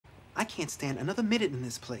can't stand another minute in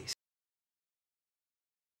this place.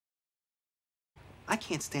 I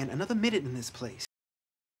can't stand another minute in this place.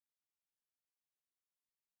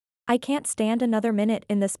 I can't stand another minute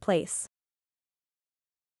in this place.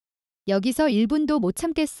 여기서 1분도 못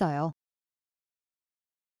참겠어요.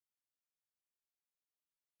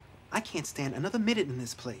 I can't stand another minute in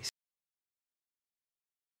this place.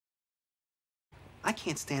 I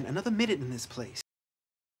can't stand another minute in this place.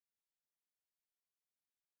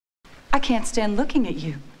 I can't stand looking at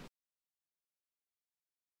you.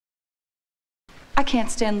 I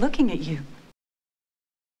can't stand looking at you.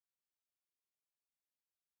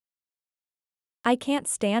 I can't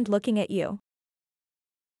stand looking at you.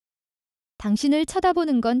 당신을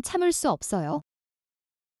쳐다보는 건 참을 수 없어요.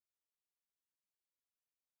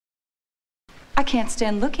 I can't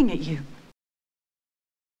stand looking at you.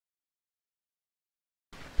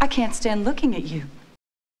 I can't stand looking at you.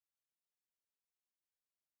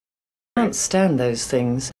 I can't stand those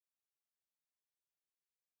things.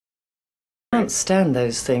 I can't stand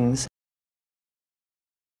those things.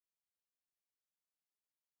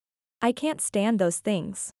 I can't stand those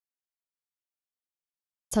things.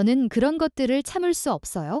 저는 그런 것들을 참을 수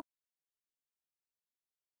없어요.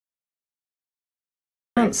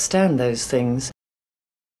 I can't stand those things.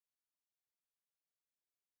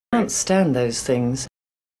 I can't stand those things.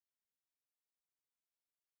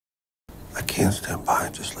 I can't stand by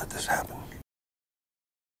and just let this happen.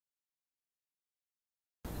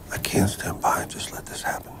 I can't stand by and just let this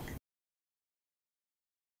happen.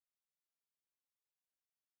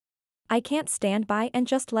 I can't stand by and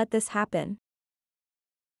just let this happen.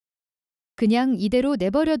 그냥 이대로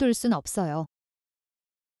내버려둘 순 없어요.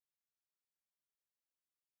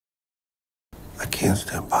 I can't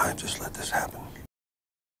stand by and just let this happen.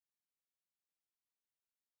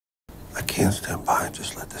 I can't stand by and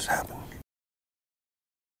just let this happen.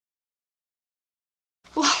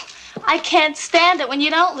 Well, I can't stand it when you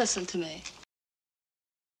don't listen to me.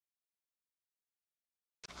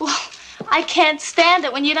 Well, I can't stand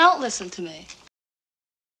it when you don't listen to me.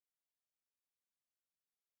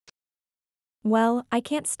 Well, I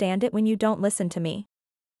can't stand it when you don't listen to me.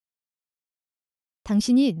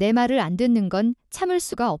 당신이 내 말을 안 듣는 건 참을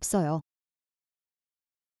수가 없어요.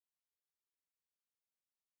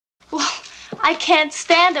 Well, I can't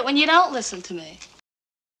stand it when you don't listen to me.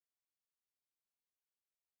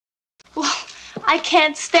 Well, I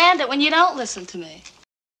can't stand it when you don't listen to me.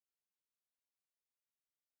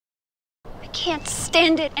 I can't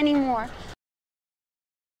stand it anymore.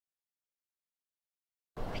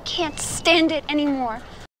 I can't stand it anymore.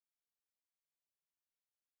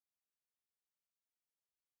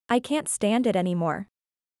 I can't stand it anymore.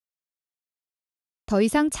 더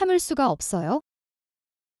이상 참을 수가 없어요.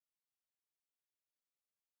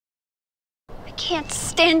 I can't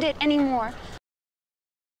stand it anymore.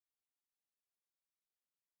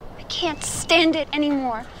 I can't stand it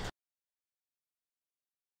anymore.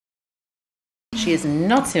 She is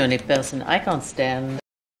not the only person I can't stand.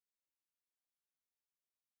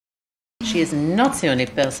 She is not the only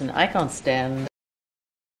person I can't stand.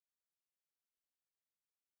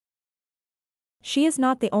 She is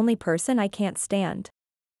not the only person I can't stand.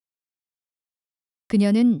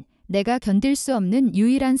 그녀는 내가 견딜 수 없는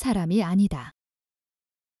유일한 사람이 아니다.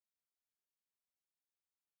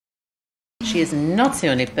 She is not the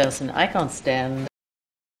only person I can't stand.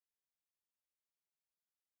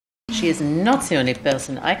 She is not the only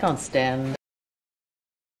person I can't stand.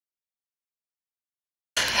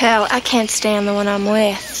 Hell, I can't stand the one I'm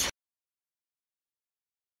with.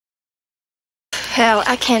 Hell,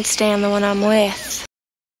 I can't stand the one I'm with.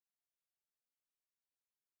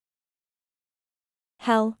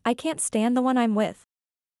 Hell, I can't stand the one I'm with.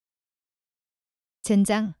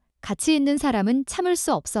 젠장, 같이 있는 사람은 참을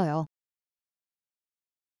수 없어요.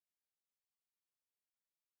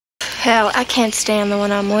 Hell, I can't stand the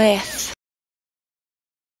one I'm with.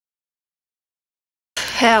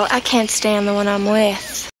 Hell, I can't stand the one I'm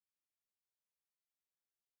with.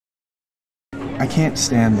 I can't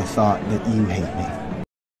stand the thought that you hate me.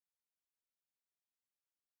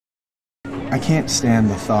 I can't stand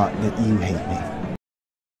the thought that you hate me.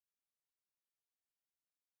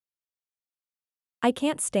 I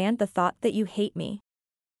can't stand the thought that you hate me.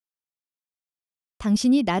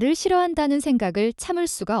 당신이 나를 싫어한다는 생각을 참을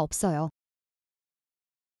수가 없어요.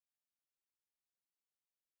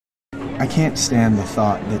 I can't stand the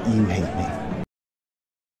thought that you hate me.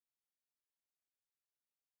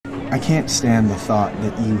 I can't stand the thought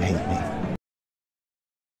that you hate me.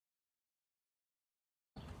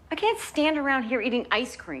 I can't stand around here eating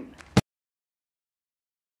ice cream.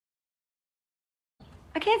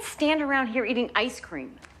 I can't stand around here eating ice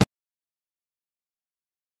cream.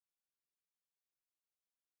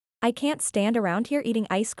 I can't stand around here eating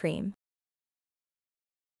ice cream.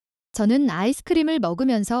 저는 아이스크림을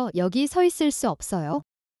먹으면서 여기 서 있을 수 없어요.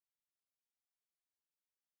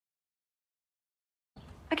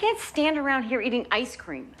 I can't stand around here eating ice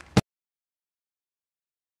cream.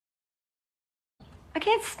 I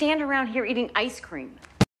can't stand around here eating ice cream.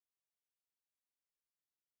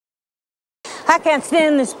 I can't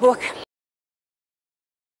stand this book.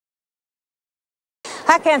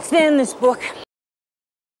 I can't stand this book.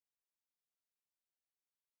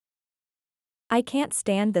 I can't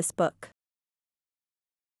stand this book.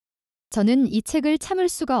 저는 이 책을 참을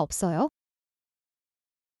수가 없어요.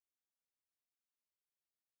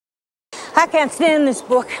 I can't stand this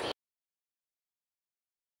book.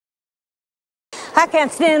 I can't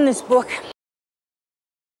stand this book.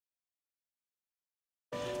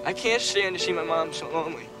 I can't stand to see my mom so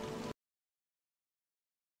lonely.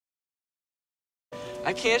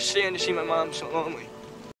 I can't stand to see my mom so lonely.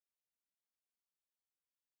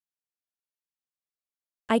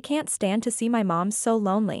 I can't stand to see my mom so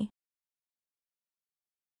lonely.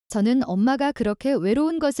 저는 엄마가 그렇게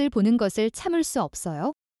외로운 것을 보는 것을 참을 수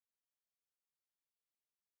없어요.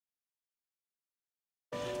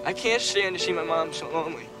 I can't stand to see my mom so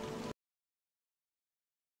lonely.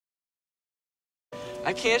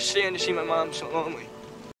 I can't stand to see my mom so lonely.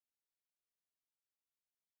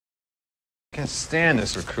 Can't stand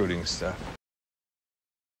this recruiting stuff.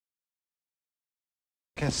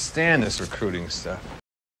 Can't stand this recruiting stuff.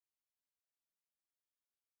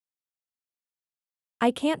 I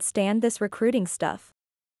can't stand this recruiting stuff.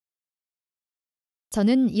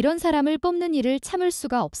 저는 이런 사람을 뽑는 일을 참을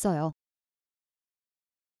수가 없어요.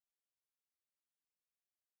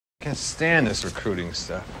 Can't stand this recruiting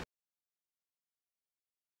stuff.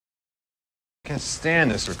 Can't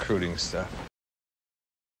stand this recruiting stuff.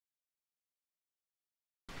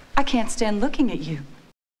 I can't stand looking at you.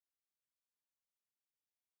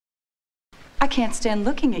 I can't stand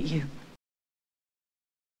looking at you.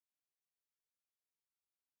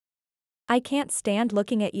 I can't stand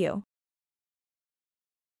looking at you.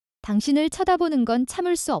 당신을 쳐다보는 건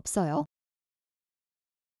참을 수 없어요.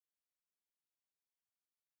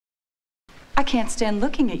 I can't stand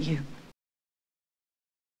looking at you.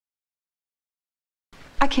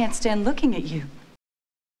 I can't stand looking at you.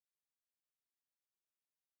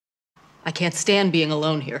 I can't stand being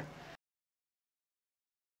alone here.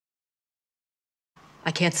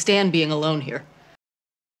 I can't stand being alone here.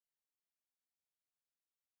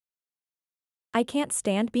 I can't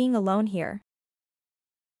stand being alone here.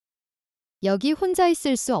 여기 혼자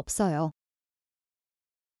있을 수 없어요.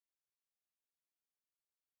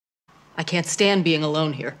 I can't stand being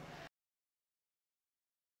alone here.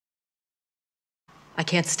 I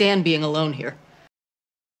can't stand being alone here.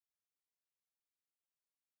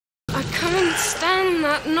 I can't stand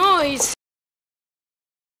that noise.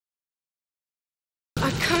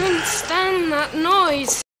 I can't stand that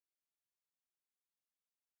noise.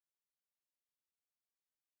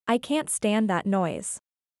 I can't stand that noise.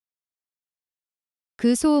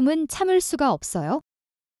 그 소음은 참을 수가 없어요.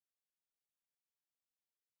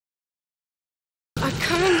 I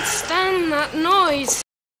can't stand that noise.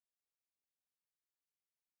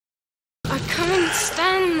 I can't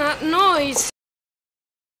stand that noise.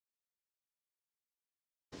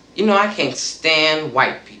 You know, I can't stand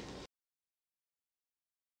white people.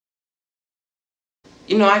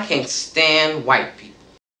 You know, I can't stand white people.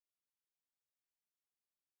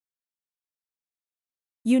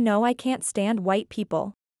 You know I can't stand white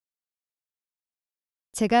people.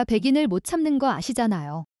 제가 백인을 못 참는 거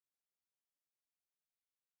아시잖아요.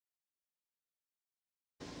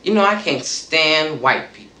 You know, I can't stand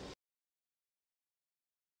white people.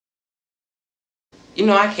 You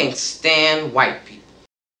know, I can't stand white people.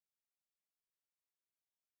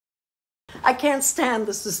 I can't stand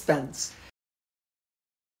the suspense.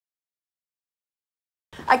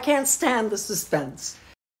 I can't stand the suspense.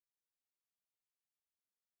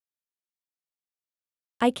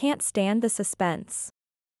 I can't stand the suspense.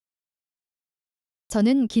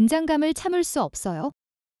 저는 긴장감을 참을 수 없어요.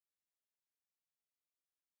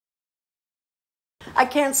 I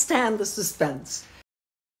can't stand the suspense.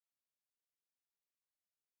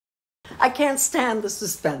 I can't stand the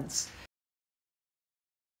suspense.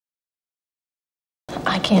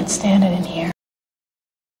 I can't stand it in here.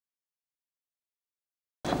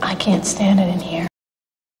 I can't stand it in here.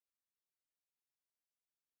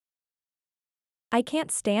 I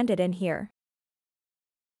can't stand it in here.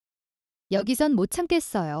 여기선 못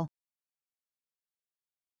참겠어요.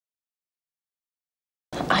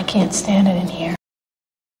 I can't stand it in here.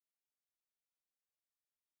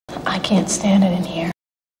 I can't stand it in here.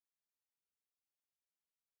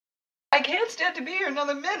 I can't stand to be here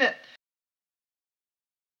another minute.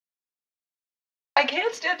 I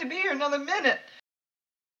can't stand to be here another minute.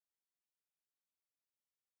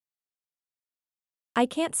 I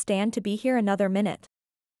can't stand to be here another minute.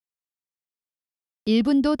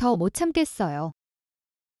 1분도 더 못 참겠어요.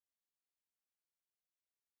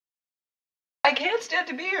 I can't stand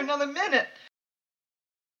to be here another minute.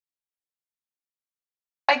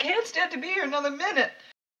 I can't stand to be here another minute.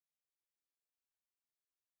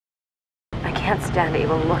 I can't stand to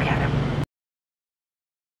even look at him.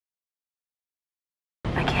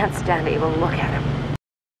 I can't stand to even look at him.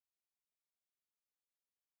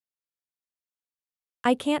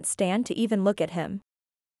 I can't stand to even look at him.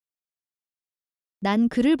 난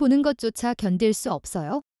그를 보는 것조차 견딜 수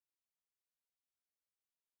없어요.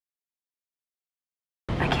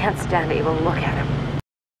 I can't stand to even look at him.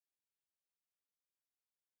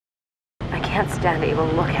 I can't stand to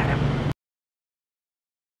even look at him.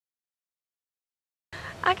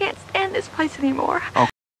 I can't stand this place anymore.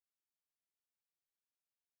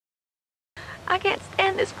 I can't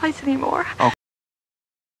stand this place anymore.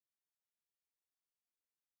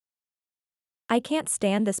 I can't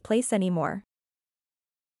stand this place anymore.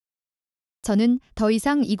 저는 더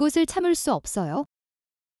이상 이곳을 참을 수 없어요.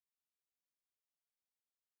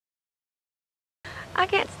 I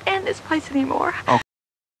can't stand this place anymore.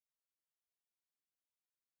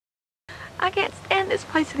 I can't stand this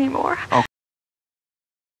place anymore.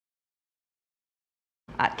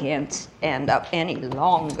 I can't stand up any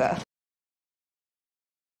longer.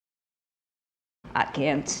 I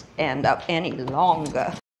can't stand up any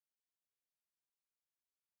longer.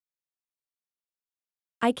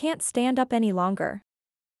 I can't stand up any longer.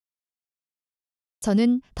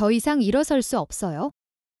 저는 더 이상 일어설 수 없어요.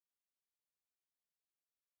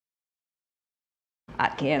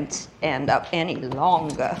 I can't stand up any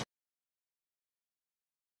longer.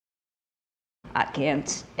 I can't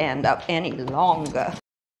stand up any longer.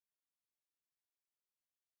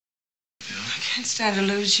 I can't stand to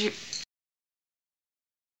lose you.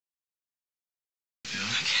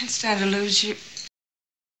 I can't stand to lose you.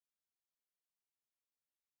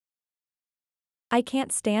 I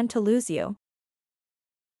can't stand to lose you.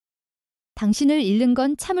 당신을 잃는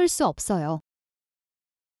건 참을 수 없어요.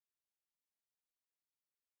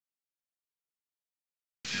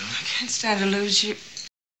 I can't stand to lose you.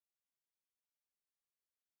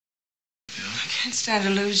 I can't stand to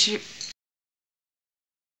lose you.